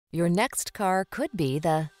Your next car could be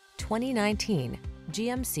the 2019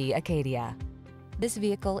 GMC Acadia. This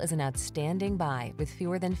vehicle is an outstanding buy with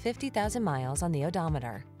fewer than 50,000 miles on the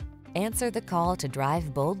odometer. Answer the call to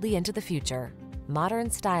drive boldly into the future.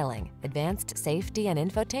 Modern styling, advanced safety and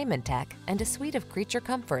infotainment tech, and a suite of creature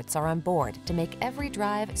comforts are on board to make every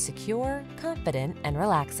drive secure, confident, and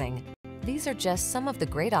relaxing. These are just some of the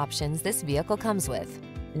great options this vehicle comes with: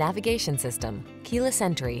 navigation system, keyless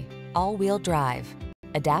entry, all-wheel drive,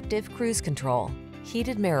 adaptive cruise control,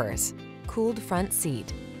 heated mirrors, cooled front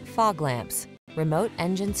seat, fog lamps, remote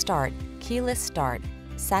engine start, keyless start,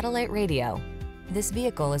 satellite radio. This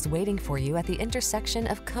vehicle is waiting for you at the intersection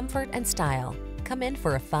of comfort and style. Come in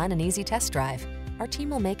for a fun and easy test drive. Our team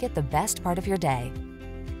will make it the best part of your day.